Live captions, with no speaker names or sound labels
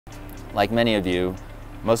Like many of you,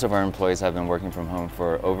 most of our employees have been working from home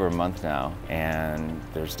for over a month now, and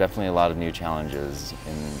there's definitely a lot of new challenges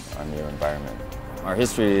in our new environment. Our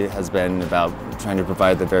history has been about trying to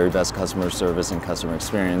provide the very best customer service and customer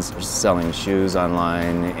experience, selling shoes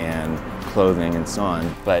online and clothing and so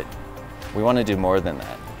on. But we want to do more than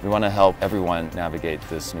that. We want to help everyone navigate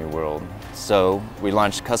this new world. So we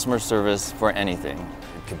launched customer service for anything.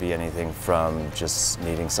 It could be anything from just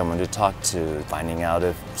needing someone to talk to, finding out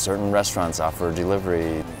if certain restaurants offer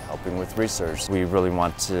delivery, helping with research. We really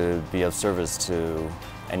want to be of service to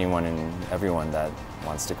anyone and everyone that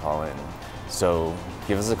wants to call in. So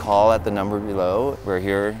give us a call at the number below. We're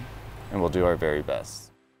here and we'll do our very best.